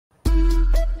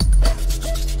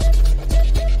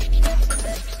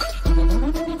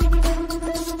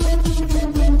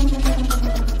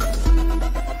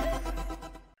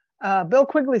Bill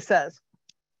Quigley says,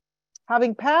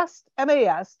 having passed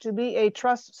MAS to be a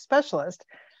trust specialist,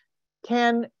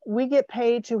 can we get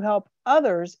paid to help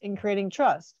others in creating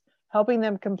trust, helping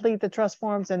them complete the trust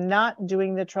forms and not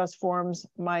doing the trust forms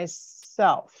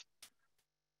myself?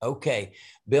 Okay,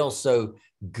 Bill, so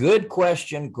good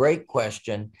question, great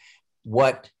question.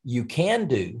 What you can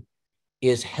do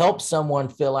is help someone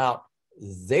fill out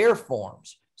their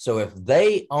forms. So if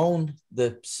they own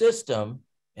the system,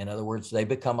 in other words, they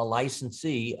become a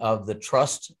licensee of the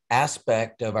trust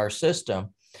aspect of our system,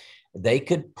 they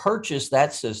could purchase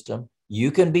that system.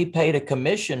 You can be paid a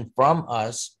commission from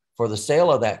us for the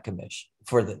sale of that commission,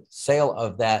 for the sale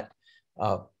of that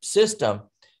system.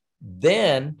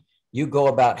 Then you go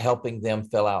about helping them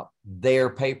fill out their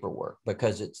paperwork,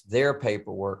 because it's their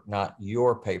paperwork, not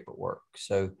your paperwork.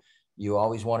 So you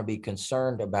always want to be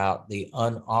concerned about the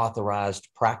unauthorized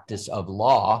practice of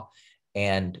law.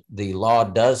 And the law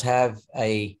does have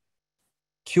a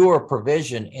cure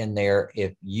provision in there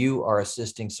if you are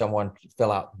assisting someone to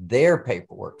fill out their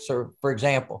paperwork. So, for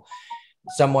example,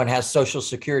 someone has Social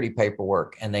Security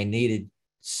paperwork and they needed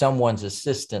someone's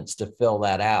assistance to fill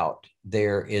that out.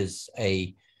 There is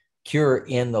a cure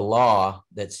in the law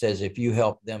that says if you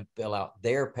help them fill out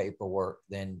their paperwork,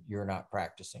 then you're not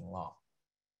practicing law.